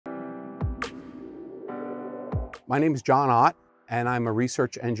My name is John Ott, and I'm a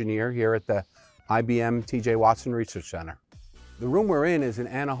research engineer here at the IBM T.J. Watson Research Center. The room we're in is an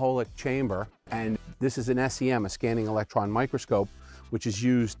anaholic chamber, and this is an SEM, a scanning electron microscope, which is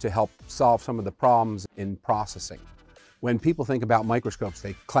used to help solve some of the problems in processing. When people think about microscopes,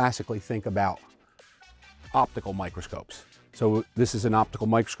 they classically think about optical microscopes. So this is an optical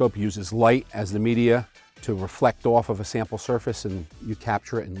microscope, uses light as the media to reflect off of a sample surface, and you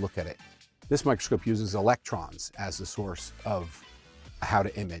capture it and look at it. This microscope uses electrons as the source of how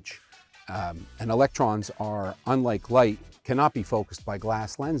to image. And electrons are, unlike light, cannot be focused by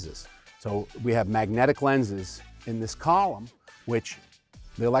glass lenses. So we have magnetic lenses in this column, which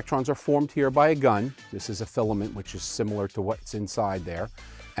the electrons are formed here by a gun. This is a filament, which is similar to what's inside there.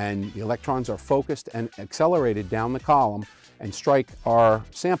 And the electrons are focused and accelerated down the column and strike our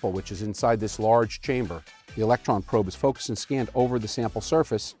sample, which is inside this large chamber. The electron probe is focused and scanned over the sample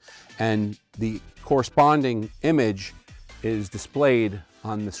surface, and the corresponding image is displayed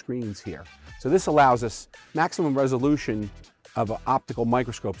on the screens here. So this allows us maximum resolution of an optical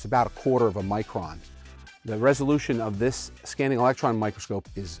microscope is about 1/4 of a micron. The resolution of this scanning electron microscope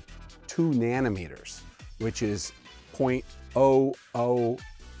is 2 nanometers, which is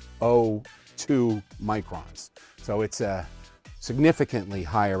 0.0002 microns. So it's a significantly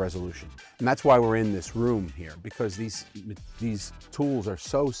higher resolution. And that's why we're in this room here, because these tools are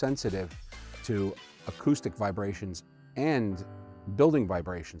so sensitive to acoustic vibrations and building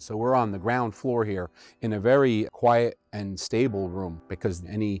vibrations. So we're on the ground floor here in a very quiet and stable room, because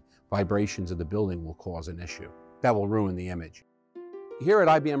any vibrations of the building will cause an issue. That will ruin the image. Here at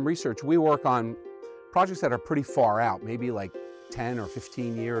IBM Research, we work on projects that are pretty far out, maybe like 10 or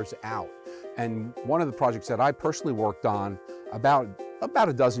 15 years out. And one of the projects that I personally worked on about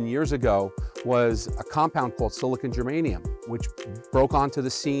a dozen years ago was a compound called silicon germanium, which broke onto the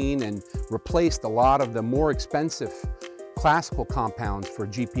scene and replaced a lot of the more expensive classical compounds for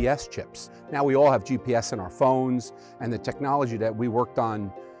GPS chips. Now we all have GPS in our phones, and the technology that we worked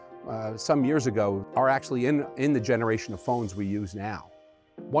on some years ago are actually in the generation of phones we use now.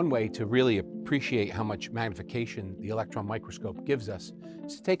 One way to really appreciate how much magnification the electron microscope gives us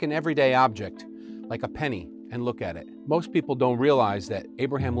is to take an everyday object, like a penny, and look at it. Most people don't realize that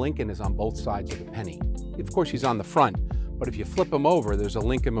Abraham Lincoln is on both sides of the penny. Of course, he's on the front, but if you flip him over, there's a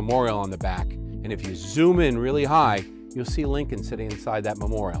Lincoln memorial on the back. And if you zoom in really high, you'll see Lincoln sitting inside that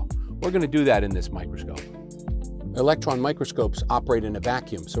memorial. We're going to do that in this microscope. Electron microscopes operate in a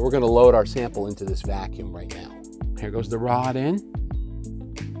vacuum, so we're going to load our sample into this vacuum right now. Here goes the rod in.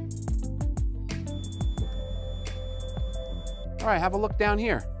 All right, have a look down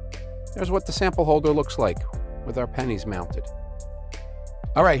here. There's what the sample holder looks like with our pennies mounted.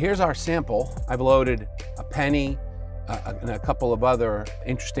 All right, here's our sample. I've loaded a penny and a couple of other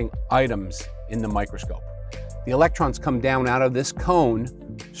interesting items in the microscope. The electrons come down out of this cone,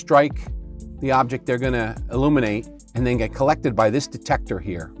 strike the object they're going to illuminate, and then get collected by this detector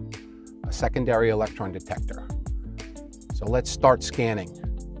here, a secondary electron detector. So let's start scanning.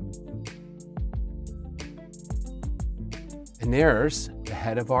 And there's the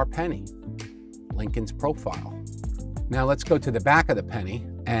head of our penny, Lincoln's profile. Now let's go to the back of the penny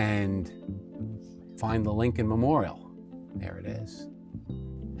and find the Lincoln Memorial. There it is.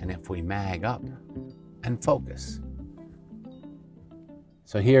 And if we mag up and focus.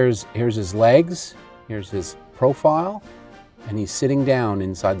 So here's his legs, here's his profile, and he's sitting down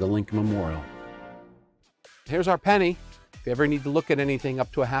inside the Lincoln Memorial. Here's our penny. If you ever need to look at anything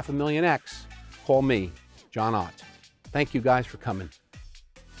up to 500,000x, call me, John Ott. Thank you guys for coming.